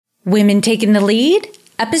Women Taking the Lead,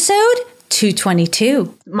 episode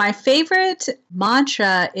 222. My favorite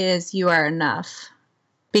mantra is "You are enough,"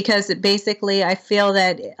 because I feel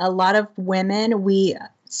that a lot of women, we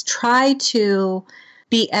try to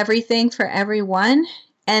be everything for everyone.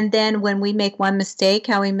 And then when we make one mistake,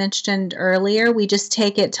 how we mentioned earlier, we just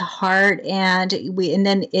take it to heart and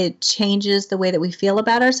then it changes the way that we feel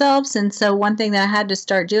about ourselves. And so one thing that I had to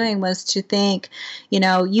start doing was to think,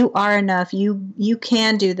 you are enough. You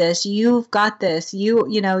can do this. You've got this.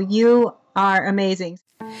 You are amazing.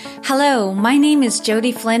 Hello, my name is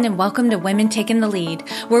Jody Flynn and welcome to Women Taking the Lead,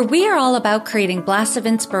 where we are all about creating blasts of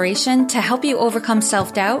inspiration to help you overcome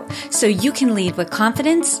self-doubt so you can lead with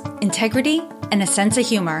confidence, integrity, and a sense of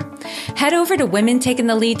humor. Head over to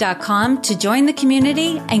womentakingthelead.com to join the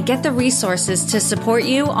community and get the resources to support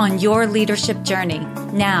you on your leadership journey.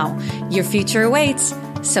 Now, your future awaits,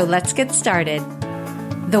 so let's get started.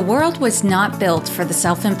 The world was not built for the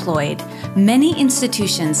self-employed. Many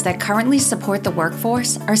institutions that currently support the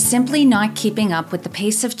workforce are simply not keeping up with the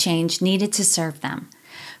pace of change needed to serve them.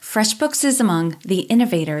 FreshBooks is among the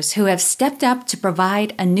innovators who have stepped up to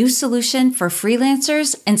provide a new solution for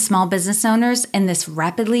freelancers and small business owners in this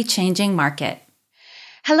rapidly changing market.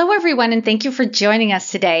 Hello, everyone, and thank you for joining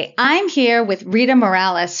us today. I'm here with Rita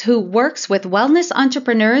Morales, who works with wellness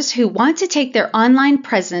entrepreneurs who want to take their online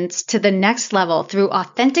presence to the next level through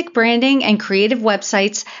authentic branding and creative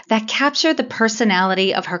websites that capture the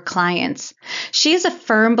personality of her clients. She is a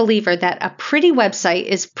firm believer that a pretty website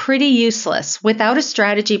is pretty useless without a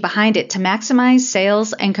strategy behind it to maximize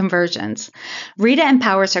sales and conversions. Rita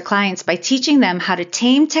empowers her clients by teaching them how to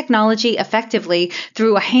tame technology effectively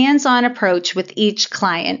through a hands-on approach with each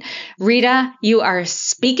client. Rita, you are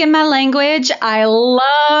speaking my language. I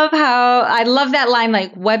love that line,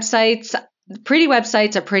 like pretty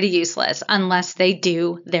websites are pretty useless unless they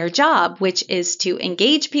do their job, which is to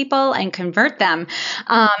engage people and convert them.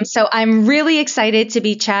 So I'm really excited to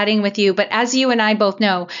be chatting with you. But as you and I both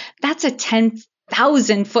know, that's a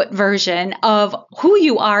 10,000-foot version of who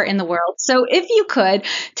you are in the world. So if you could,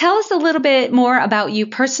 tell us a little bit more about you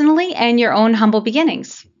personally and your own humble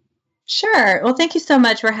beginnings. Sure. Well, thank you so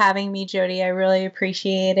much for having me, Jody. I really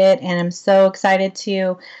appreciate it, and I'm so excited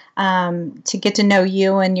to get to know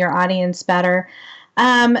you and your audience better.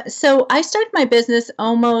 So I started my business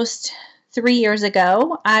almost 3 years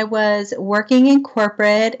ago. I was working in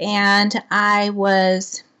corporate, and I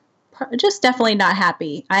was just definitely not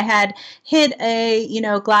happy. I had hit a,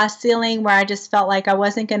 glass ceiling where I just felt like I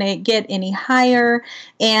wasn't going to get any higher.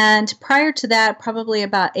 And prior to that, probably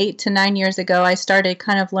about 8 to 9 years ago, I started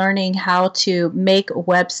kind of learning how to make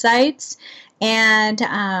websites. And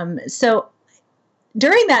so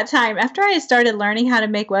during that time, after I started learning how to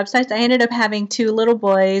make websites, I ended up having 2 little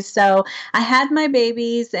boys. So I had my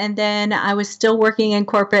babies, and then I was still working in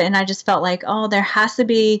corporate, and I just felt like, oh, there has to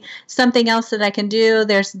be something else that I can do.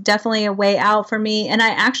 There's definitely a way out for me. And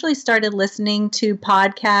I actually started listening to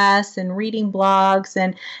podcasts and reading blogs,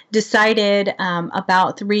 and decided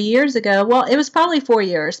about 3 years ago, well, it was probably 4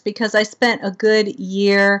 years, because I spent a good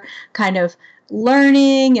year kind of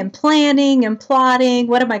learning and planning and plotting.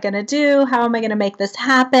 What am I going to do? How am I going to make this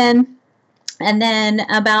happen? And then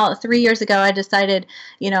about 3 years ago, I decided,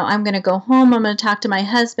 I'm going to go home. I'm going to talk to my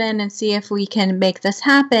husband and see if we can make this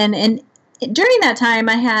happen. And during that time,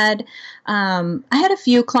 I had a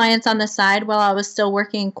few clients on the side while I was still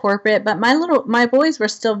working corporate, but my boys were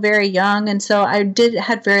still very young, and so I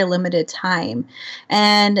had very limited time.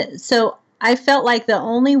 And so I felt like the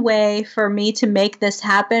only way for me to make this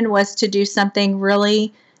happen was to do something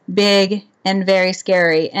really big and very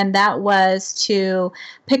scary. And that was to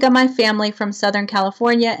pick up my family from Southern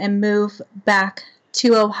California and move back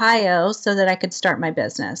to Ohio so that I could start my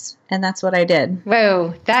business. And that's what I did.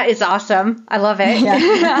 Whoa, that is awesome. I love it. Yeah.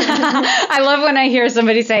 I love when I hear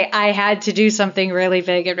somebody say, I had to do something really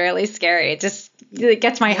big and really scary. It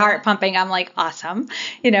gets my heart pumping. I'm like, awesome.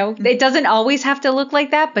 It doesn't always have to look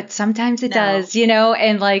like that, but sometimes it does,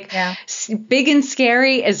 and big and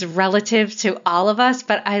scary is relative to all of us.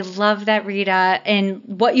 But I love that, Rita, and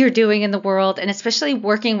what you're doing in the world, and especially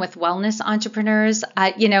working with wellness entrepreneurs,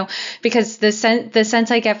 because the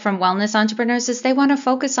sense I get from wellness entrepreneurs is they want to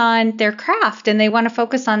focus on their craft and they want to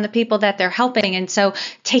focus on the people that they're helping. And so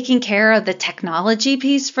taking care of the technology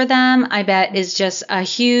piece for them, I bet, is just a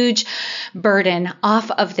huge burden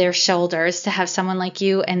off of their shoulders to have someone like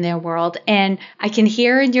you in their world. And I can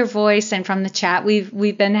hear in your voice and from the chat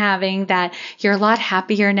we've been having that you're a lot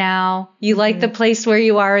happier now. You like the place where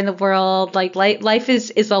you are in the world. Like life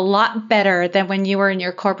is a lot better than when you were in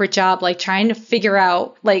your corporate job, like trying to figure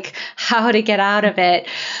out like how to get out of it.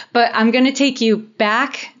 But I'm going to take you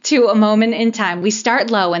back to a moment in time. We start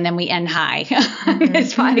low and then we end high on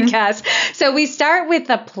this podcast. So we start with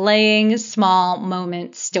the playing small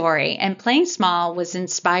moment story. And playing small was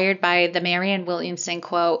inspired by the Marianne Williamson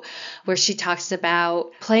quote, where she talks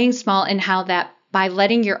about playing small and how that by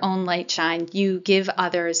letting your own light shine, you give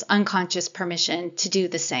others unconscious permission to do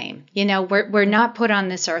the same. You know, we're not put on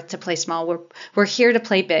this earth to play small. We're here to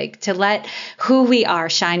play big, to let who we are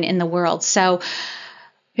shine in the world. So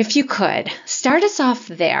if you could start us off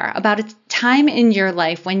there about a time in your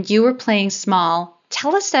life when you were playing small,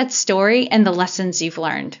 tell us that story and the lessons you've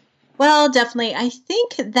learned. Well, definitely. I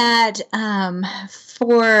think that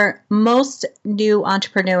for most new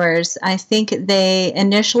entrepreneurs, I think they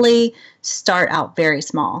initially start out very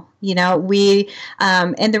small. You know,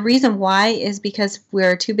 and the reason why is because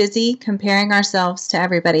we're too busy comparing ourselves to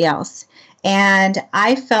everybody else. And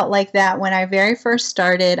I felt like that when I very first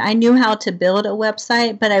started. I knew how to build a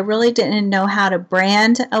website, but I really didn't know how to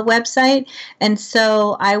brand a website. And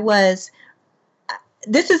so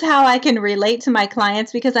this is how I can relate to my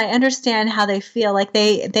clients, because I understand how they feel. Like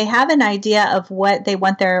they have an idea of what they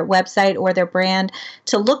want their website or their brand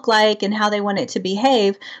to look like and how they want it to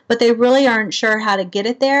behave, but they really aren't sure how to get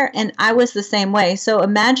it there. And I was the same way. So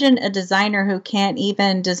imagine a designer who can't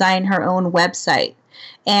even design her own website.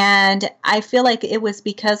 And I feel like it was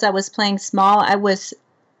because I was playing small. I was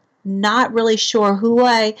not really sure who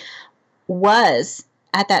I was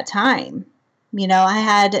at that time. You know, I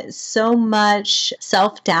had so much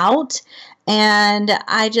self-doubt, and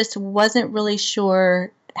I just wasn't really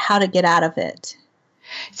sure how to get out of it.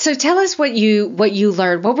 So tell us what you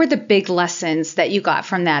learned. What were the big lessons that you got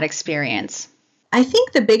from that experience? I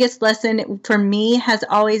think the biggest lesson for me has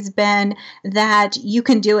always been that you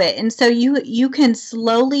can do it. And so you can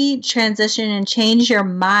slowly transition and change your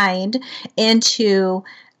mind into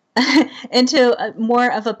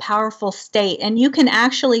more of a powerful state. And you can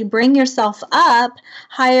actually bring yourself up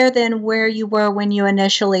higher than where you were when you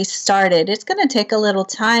initially started. It's going to take a little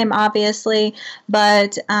time, obviously,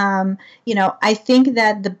 but, I think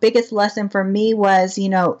that the biggest lesson for me was,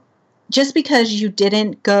 just because you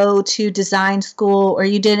didn't go to design school or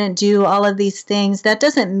you didn't do all of these things, that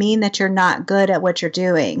doesn't mean that you're not good at what you're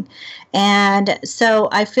doing. And so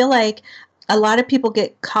I feel like a lot of people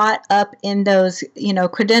get caught up in those,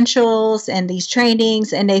 credentials and these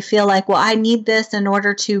trainings, and they feel like, well, I need this in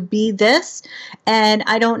order to be this. And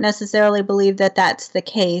I don't necessarily believe that that's the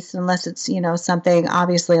case unless it's, something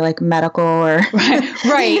obviously like medical or.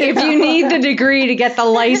 Right. If you need the degree to get the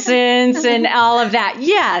license and all of that.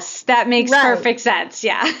 Yes, that makes perfect sense.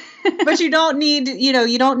 Yeah. But you don't need,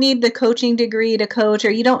 you don't need the coaching degree to coach,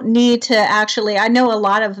 or you don't need to actually, I know a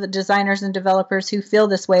lot of the designers and developers who feel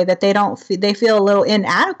this way, that they feel a little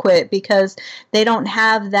inadequate because they don't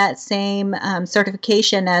have that same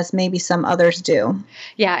certification as maybe some others do.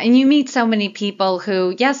 Yeah. And you meet so many people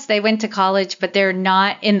who, yes, they went to college, but they're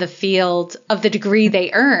not in the field of the degree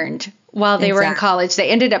they earned while they were in college. They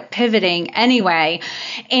ended up pivoting anyway.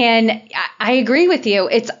 And I agree with you.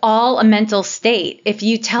 It's all a mental state. If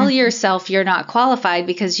you tell yourself you're not qualified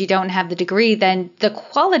because you don't have the degree, then the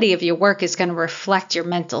quality of your work is going to reflect your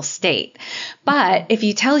mental state. But if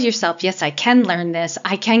you tell yourself, yes, I can learn this,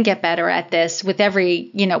 I can get better at this, with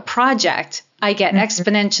every, project, I get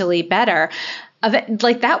exponentially better.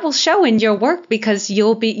 Like that will show in your work, because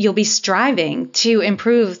you'll be striving to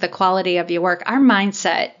improve the quality of your work. Our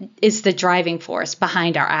mindset is the driving force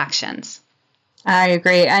behind our actions. I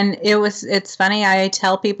agree. And it's funny. I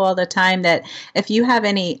tell people all the time that if you have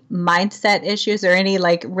any mindset issues or any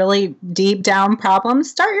like really deep down problems,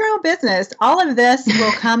 start your own business. All of this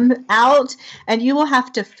will come out and you will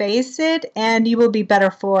have to face it and you will be better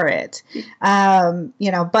for it.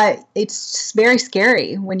 But it's very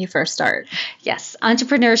scary when you first start. Yes.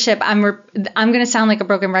 Entrepreneurship. I'm going to sound like a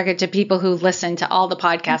broken record to people who listen to all the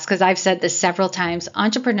podcasts, because I've said this several times.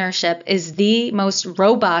 Entrepreneurship is the most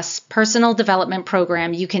robust personal development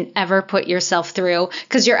program you can ever put yourself through,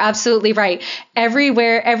 because you're absolutely right.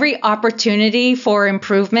 Every opportunity for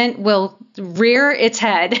improvement will rear its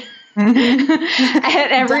head.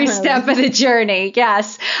 At every step of the journey.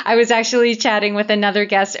 Yes. I was actually chatting with another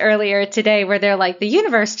guest earlier today where they're like, the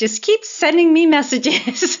universe just keeps sending me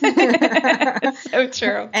messages. So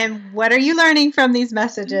true. And what are you learning from these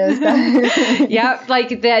messages? Yeah.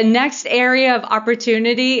 Like the next area of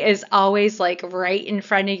opportunity is always like right in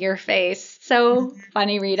front of your face. So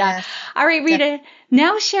funny, Rita. Yes. All right, Rita.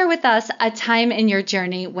 Now share with us a time in your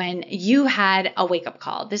journey when you had a wake-up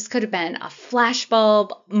call. This could have been a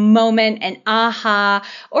flashbulb moment, an aha,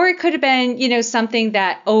 or it could have been, something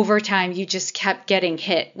that over time you just kept getting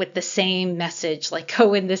hit with the same message, like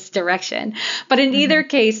go in this direction. But in either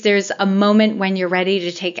case, there's a moment when you're ready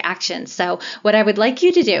to take action. So what I would like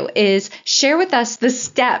you to do is share with us the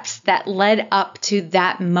steps that led up to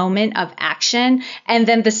that moment of action, and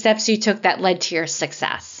then the steps you took that led to your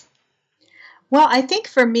success. Well, I think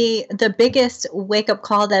for me, the biggest wake-up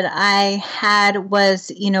call that I had was,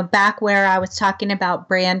 back where I was talking about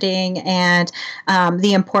branding and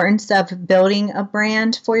the importance of building a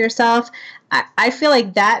brand for yourself. I feel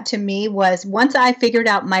like that to me was, once I figured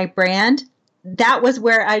out my brand, that was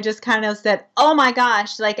where I just kind of said, oh my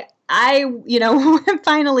gosh, like I'm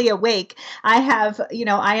finally awake. I have,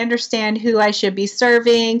 I understand who I should be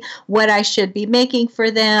serving, what I should be making for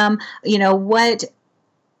them, what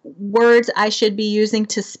words I should be using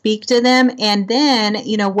to speak to them, and then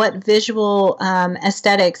what visual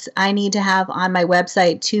aesthetics I need to have on my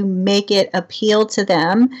website to make it appeal to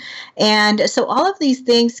them. And so all of these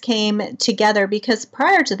things came together, because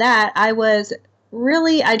prior to that I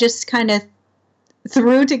just kind of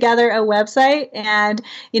threw together a website, and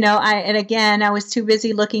I was too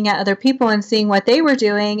busy looking at other people and seeing what they were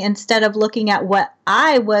doing instead of looking at what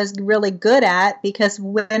I was really good at. Because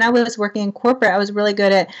when I was working in corporate, I was really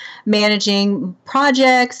good at managing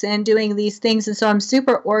projects and doing these things, and so I'm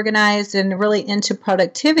super organized and really into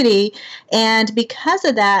productivity, and because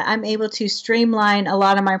of that, I'm able to streamline a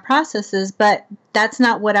lot of my processes, but that's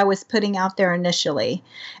not what I was putting out there initially.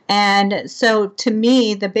 And so to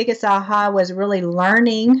me, the biggest aha was really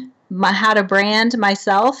learning how to brand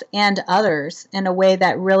myself and others in a way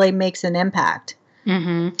that really makes an impact.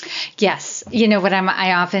 Mm-hmm. Yes. What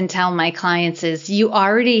I often tell my clients is, you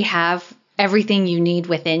already have everything you need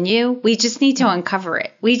within you. We just need to uncover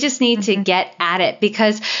it. We just need to get at it,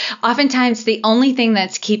 because oftentimes the only thing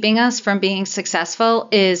that's keeping us from being successful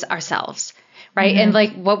is ourselves. Right. And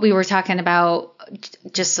like what we were talking about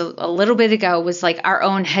just a little bit ago was like our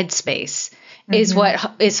own headspace is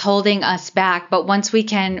what is holding us back. But once we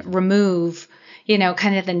can remove,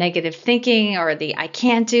 kind of the negative thinking or the I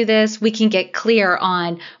can't do this, we can get clear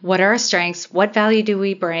on what are our strengths, what value do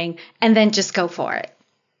we bring, and then just go for it.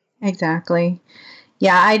 Exactly.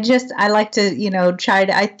 Yeah. I like to, try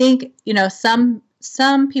to, I think,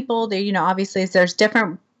 some people, they, obviously there's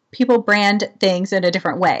different people brand things in a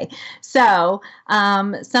different way. So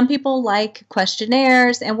some people like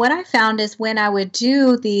questionnaires. And what I found is when I would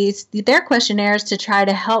do their questionnaires to try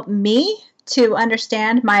to help me to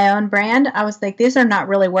understand my own brand, I was like, these are not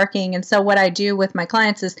really working. And so what I do with my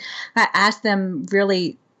clients is I ask them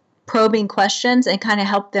really probing questions and kind of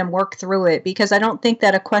help them work through it, because I don't think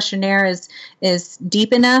that a questionnaire is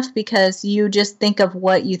deep enough, because you just think of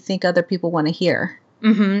what you think other people want to hear.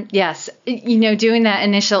 Mm-hmm. Yes. Doing that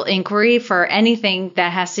initial inquiry for anything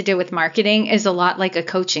that has to do with marketing is a lot like a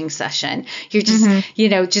coaching session. You're just,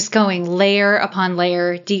 just going layer upon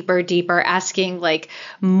layer, deeper, asking like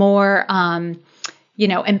more,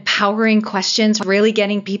 empowering questions, really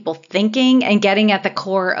getting people thinking and getting at the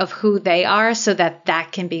core of who they are, so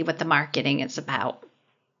that can be what the marketing is about.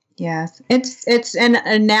 Yes,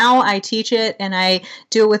 and now I teach it and I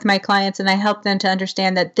do it with my clients, and I help them to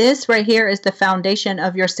understand that this right here is the foundation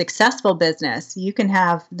of your successful business. You can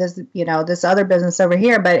have this, this other business over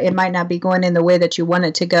here, but it might not be going in the way that you want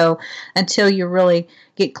it to go until you really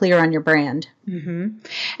get clear on your brand. Mm-hmm.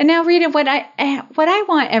 And now, Rita, what I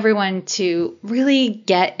want everyone to really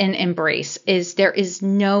get and embrace is there is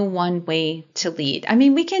no one way to lead. I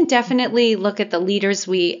mean, we can definitely look at the leaders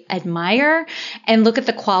we admire and look at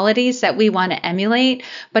the qualities that we want to emulate.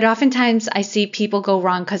 But oftentimes I see people go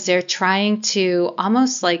wrong because they're trying to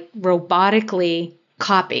almost like robotically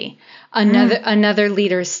copy another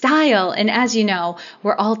leader's style. And as you know,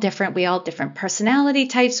 we're all different. We all have different personality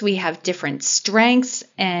types. We have different strengths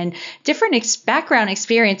and different background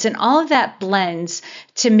experience. And all of that blends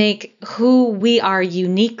to make who we are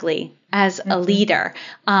uniquely as a leader.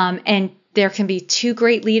 And there can be two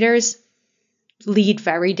great leaders lead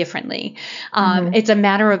very differently. It's a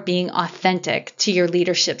matter of being authentic to your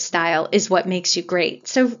leadership style is what makes you great.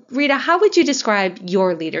 So Rita, how would you describe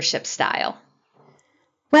your leadership style?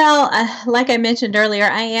 Well, like I mentioned earlier,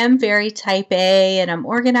 I am very type A, and I'm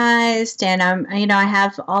organized, and I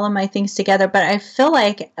have all of my things together, but I feel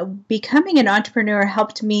like becoming an entrepreneur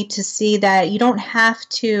helped me to see that you don't have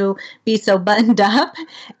to be so buttoned up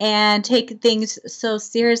and take things so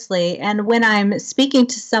seriously. And when I'm speaking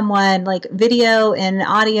to someone, like video and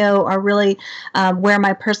audio are really where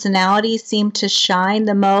my personality seemed to shine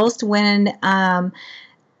the most. When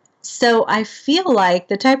So I feel like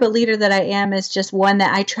the type of leader that I am is just one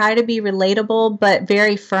that I try to be relatable, but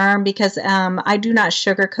very firm, because I do not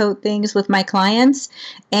sugarcoat things with my clients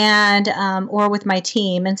and or with my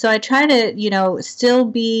team. And so I try to, still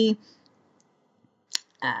be,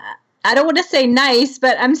 I don't want to say nice,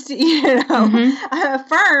 but I'm,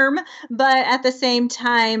 firm, but at the same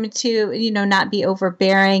time to, not be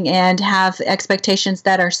overbearing and have expectations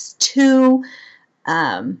that are too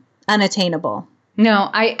unattainable. No,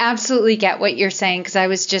 I absolutely get what you're saying, because I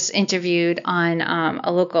was just interviewed on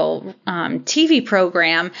a local TV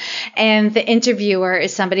program, and the interviewer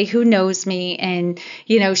is somebody who knows me, and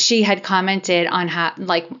she had commented on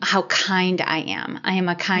how kind I am. I am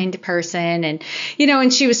a kind person, and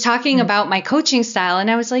and she was talking about my coaching style,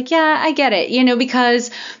 and I was like, yeah, I get it,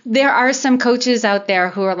 because there are some coaches out there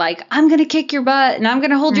who are like, I'm going to kick your butt and I'm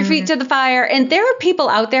going to hold your feet to the fire, and there are people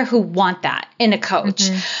out there who want that in a coach.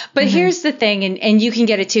 But here's the thing, and you can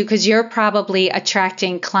get it too, because you're probably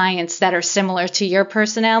attracting clients that are similar to your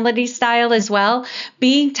personality style as well.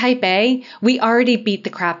 Being type A, we already beat the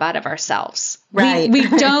crap out of ourselves. Right.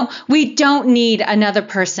 We don't need another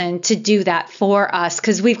person to do that for us,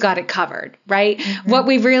 because we've got it covered, right? What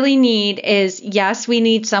we really need is, yes, we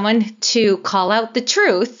need someone to call out the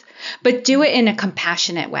truth, but do it in a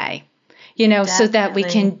compassionate way. So that we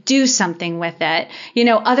can do something with it.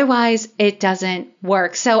 Otherwise it doesn't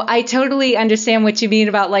work. So I totally understand what you mean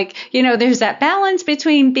about there's that balance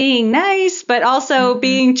between being nice, but also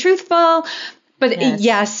being truthful. But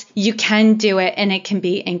yes, you can do it, and it can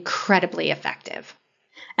be incredibly effective.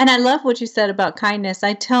 And I love what you said about kindness.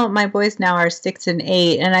 I tell my boys now are 6 and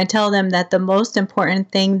 8, and I tell them that the most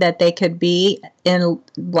important thing that they could be in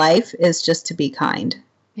life is just to be kind.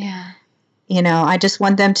 Yeah. I just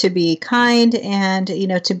want them to be kind and,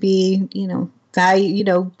 to be,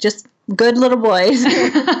 value, just good little boys.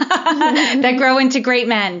 That grow into great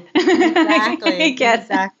men. Exactly.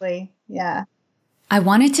 Exactly. Yeah. I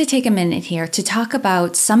wanted to take a minute here to talk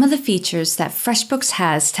about some of the features that FreshBooks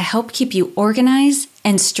has to help keep you organized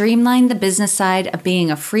and streamline the business side of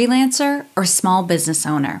being a freelancer or small business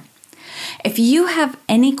owner. If you have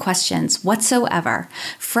any questions whatsoever,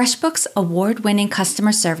 FreshBooks' award-winning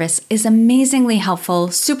customer service is amazingly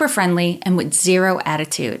helpful, super friendly, and with zero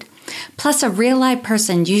attitude. Plus, a real live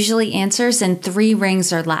person usually answers in 3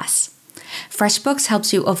 rings or less. FreshBooks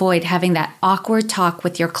helps you avoid having that awkward talk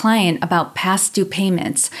with your client about past due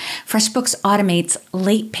payments. FreshBooks automates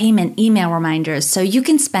late payment email reminders so you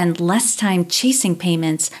can spend less time chasing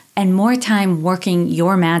payments and more time working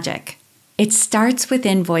your magic. It starts with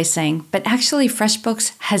invoicing, but actually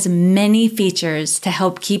FreshBooks has many features to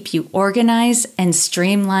help keep you organized and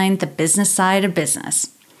streamline the business side of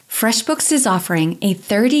business. FreshBooks is offering a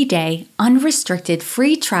 30-day unrestricted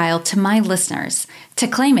free trial to my listeners. To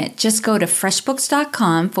claim it, just go to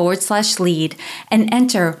freshbooks.com/lead and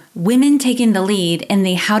enter Women Taking the Lead in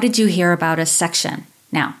the How Did You Hear About Us section.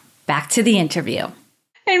 Now, back to the interview.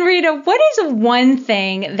 And Rita, what is one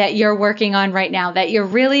thing that you're working on right now that you're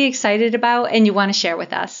really excited about and you want to share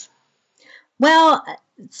with us? Well,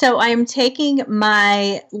 so I'm taking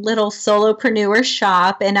my little solopreneur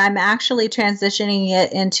shop and I'm actually transitioning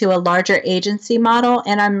it into a larger agency model.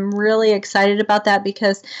 And I'm really excited about that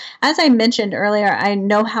because, as I mentioned earlier, I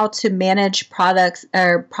know how to manage products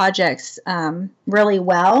or projects really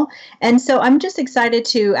well. And so I'm just excited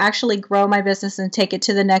to actually grow my business and take it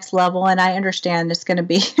to the next level. And I understand it's going to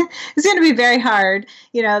be it's going to be very hard.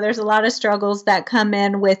 There's a lot of struggles that come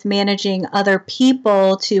in with managing other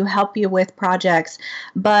people to help you with projects.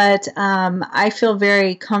 But I feel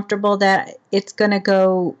very comfortable that it's going to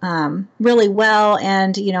go really well.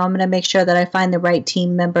 And, I'm going to make sure that I find the right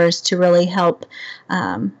team members to really help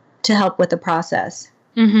with the process.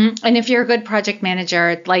 Mm-hmm. And if you're a good project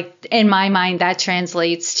manager, like in my mind, that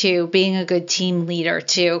translates to being a good team leader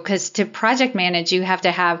too, because to project manage, you have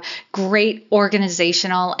to have great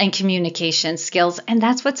organizational and communication skills. And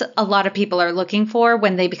that's what a lot of people are looking for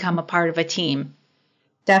when they become a part of a team.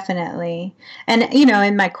 Definitely. And,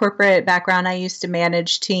 in my corporate background, I used to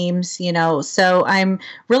manage teams, so I'm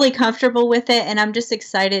really comfortable with it. And I'm just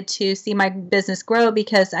excited to see my business grow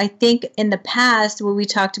because I think in the past, when we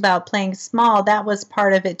talked about playing small, that was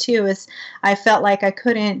part of it too, is I felt like I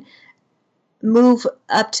couldn't move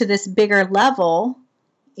up to this bigger level,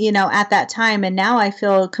 at that time. And now I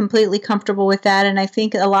feel completely comfortable with that. And I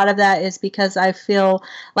think a lot of that is because I feel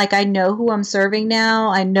like I know who I'm serving now.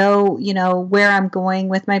 I know, where I'm going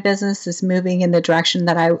with my business is moving in the direction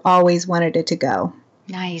that I always wanted it to go.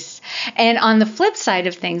 Nice. And on the flip side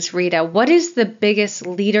of things, Rita, what is the biggest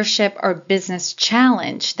leadership or business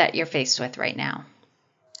challenge that you're faced with right now?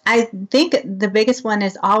 I think the biggest one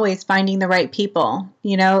is always finding the right people,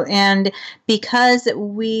 and because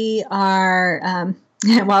we are,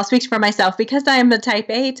 well, I'll speak for myself, because I am a type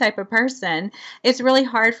A type of person, it's really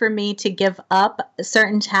hard for me to give up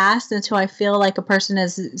certain tasks until I feel like a person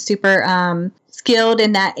is super skilled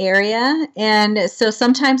in that area. And so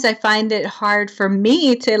sometimes I find it hard for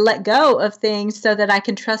me to let go of things so that I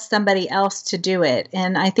can trust somebody else to do it.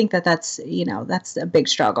 And I think that that's a big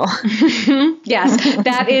struggle. Yes,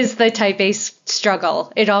 that is the type A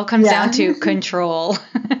struggle. It all comes down to control.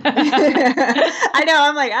 I know.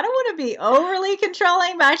 I'm like, I don't want to be overly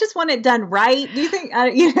controlling, but I just want it done right. Do you think,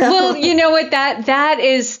 Well, you know what, that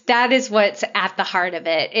is what's at the heart of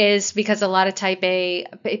it, is because a lot of type A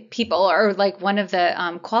people are like, one of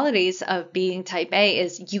the qualities of being type A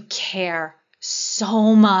is you care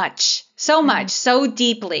so much, so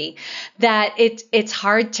deeply that it's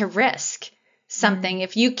hard to risk something.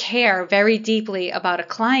 If you care very deeply about a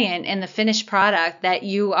client and the finished product that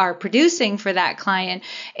you are producing for that client,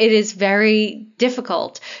 it is very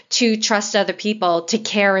difficult to trust other people to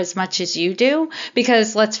care as much as you do.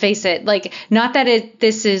 Because let's face it, like, not that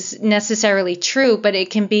this is necessarily true, but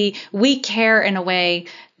it can be, we care in a way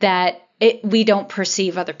that we don't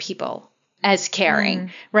perceive other people as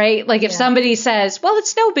caring, right? Like if somebody says, well,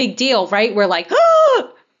 it's no big deal, right? We're like,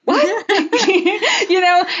 oh, what? And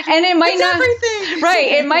it might not, everything. Right.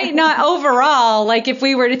 It might not overall, like if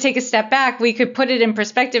we were to take a step back, we could put it in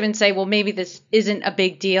perspective and say, well, maybe this isn't a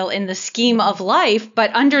big deal in the scheme of life,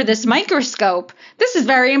 but under this microscope, this is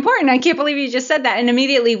very important. I can't believe you just said that. And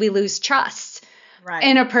immediately we lose trust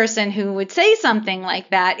in a person who would say something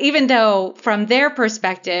like that, even though from their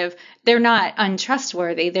perspective, they're not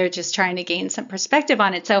untrustworthy. They're just trying to gain some perspective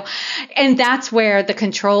on it. So, and that's where the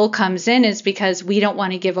control comes in, is because we don't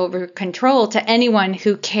want to give over control to anyone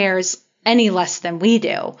who cares any less than we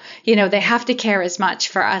do. They have to care as much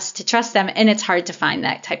for us to trust them. And it's hard to find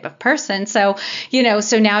that type of person. So,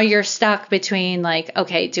 so now you're stuck between like,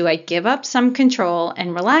 okay, do I give up some control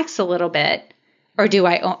and relax a little bit? Or do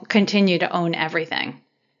I continue to own everything?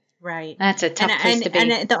 Right. That's a tough place to be.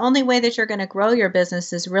 And the only way that you're going to grow your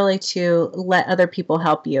business is really to let other people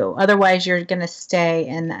help you. Otherwise, you're going to stay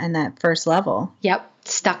in that first level. Yep.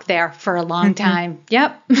 Stuck there for a long time.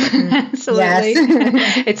 Yep. Absolutely.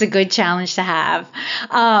 Yes. It's a good challenge to have.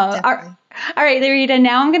 All right, Rita,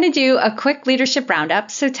 now I'm going to do a quick leadership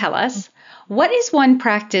roundup. So tell us, what is one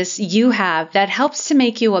practice you have that helps to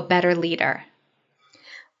make you a better leader?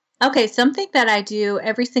 Okay, something that I do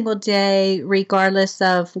every single day, regardless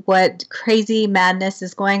of what crazy madness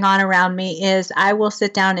is going on around me, is I will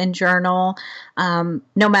sit down and journal no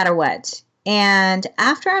matter what. And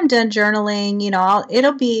after I'm done journaling,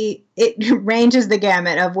 it ranges the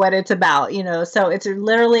gamut of what it's about, so it's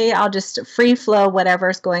literally, I'll just free flow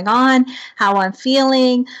whatever's going on, how I'm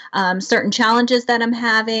feeling, certain challenges that I'm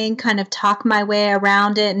having, kind of talk my way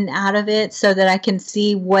around it and out of it so that I can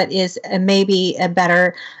see what is maybe a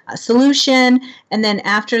better solution. And then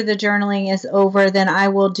after the journaling is over, then I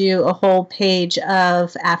will do a whole page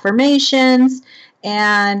of affirmations.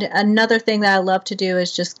 And another thing that I love to do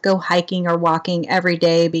is just go hiking or walking every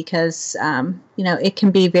day because, it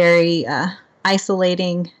can be very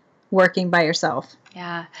isolating working by yourself.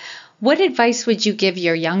 Yeah. What advice would you give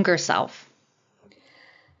your younger self?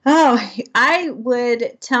 Oh, I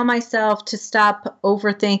would tell myself to stop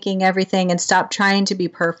overthinking everything and stop trying to be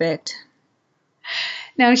perfect.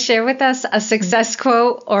 Now share with us a success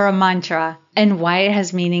quote or a mantra and why it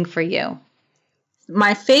has meaning for you.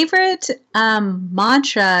 My favorite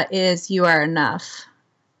mantra is "You are enough,"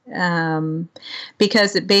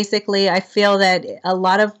 because basically I feel that a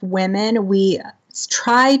lot of women, we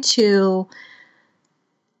try to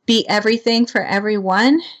be everything for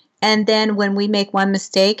everyone. And then when we make one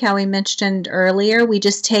mistake, how we mentioned earlier, we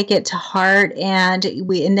just take it to heart and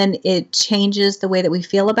then it changes the way that we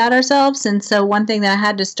feel about ourselves. And so one thing that I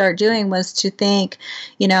had to start doing was to think,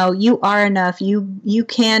 you are enough. You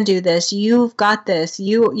can do this. You've got this.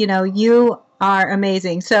 You are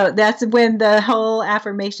amazing. So that's when the whole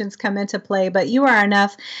affirmations come into play. But you are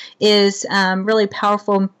enough is really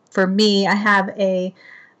powerful for me. I have a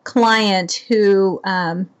client who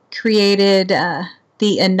created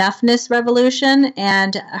the Enoughness Revolution,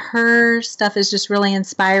 and her stuff is just really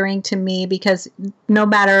inspiring to me because no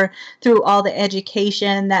matter through all the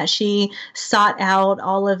education that she sought out,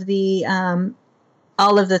 all of the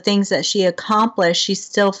things that she accomplished, she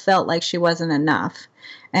still felt like she wasn't enough.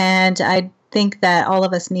 And I think that all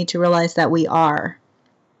of us need to realize that we are.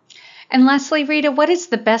 And lastly, Rita, what is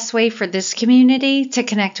the best way for this community to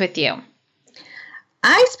connect with you?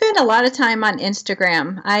 I spend a lot of time on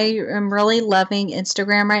Instagram. I am really loving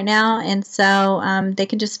Instagram right now, and so they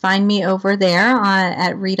can just find me over there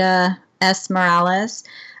at Rita S. Morales.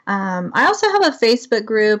 I also have a Facebook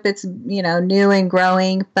group. It's new and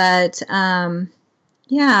growing, but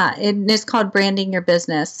yeah, it's called Branding Your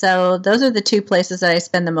Business. So those are the two places that I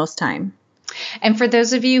spend the most time. And for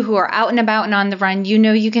those of you who are out and about and on the run,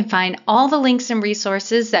 you can find all the links and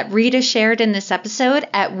resources that Rita shared in this episode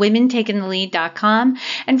at womentakingthelead.com.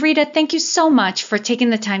 And Rita, thank you so much for taking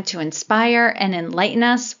the time to inspire and enlighten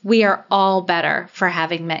us. We are all better for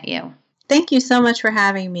having met you. Thank you so much for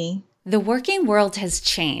having me. The working world has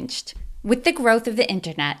changed. With the growth of the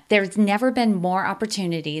internet, there's never been more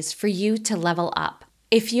opportunities for you to level up.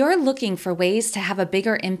 If you're looking for ways to have a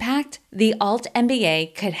bigger impact, the Alt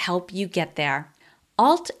MBA could help you get there.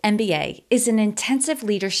 Alt MBA is an intensive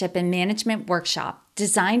leadership and management workshop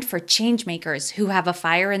designed for changemakers who have a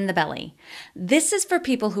fire in the belly. This is for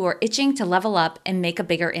people who are itching to level up and make a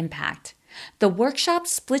bigger impact. The workshop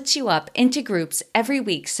splits you up into groups every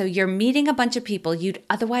week, so you're meeting a bunch of people you'd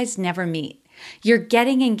otherwise never meet. You're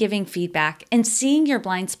getting and giving feedback and seeing your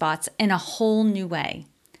blind spots in a whole new way.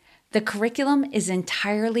 The curriculum is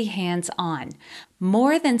entirely hands-on.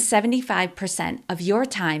 More than 75% of your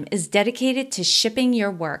time is dedicated to shipping your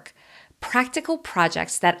work, practical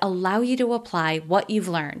projects that allow you to apply what you've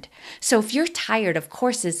learned. So if you're tired of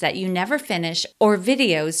courses that you never finish or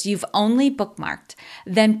videos you've only bookmarked,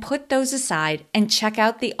 then put those aside and check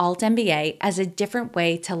out the Alt MBA as a different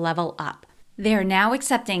way to level up. They are now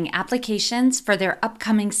accepting applications for their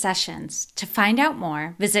upcoming sessions. To find out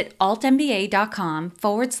more, visit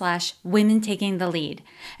altmba.com/women taking the lead.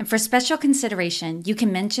 And for special consideration, you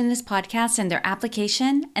can mention this podcast in their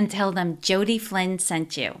application and tell them Jody Flynn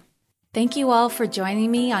sent you. Thank you all for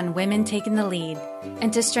joining me on Women Taking the Lead.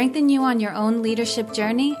 And to strengthen you on your own leadership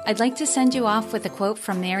journey, I'd like to send you off with a quote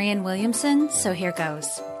from Marianne Williamson, so here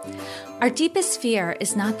goes. Our deepest fear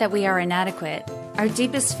is not that we are inadequate. Our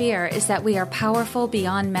deepest fear is that we are powerful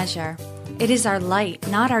beyond measure. It is our light,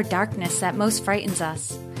 not our darkness, that most frightens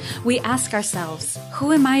us. We ask ourselves,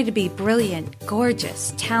 who am I to be brilliant,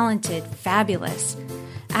 gorgeous, talented, fabulous?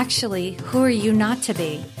 Actually, who are you not to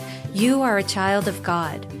be? You are a child of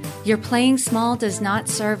God. Your playing small does not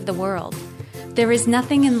serve the world. There is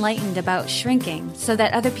nothing enlightened about shrinking so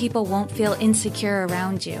that other people won't feel insecure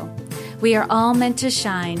around you. We are all meant to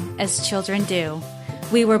shine as children do.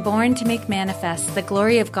 We were born to make manifest the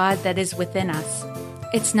glory of God that is within us.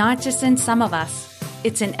 It's not just in some of us,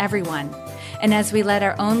 it's in everyone. And as we let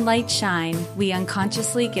our own light shine, we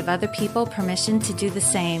unconsciously give other people permission to do the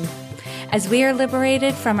same. As we are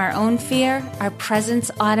liberated from our own fear, our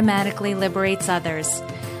presence automatically liberates others.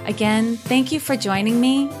 Again, thank you for joining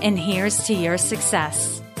me, and here's to your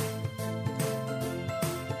success.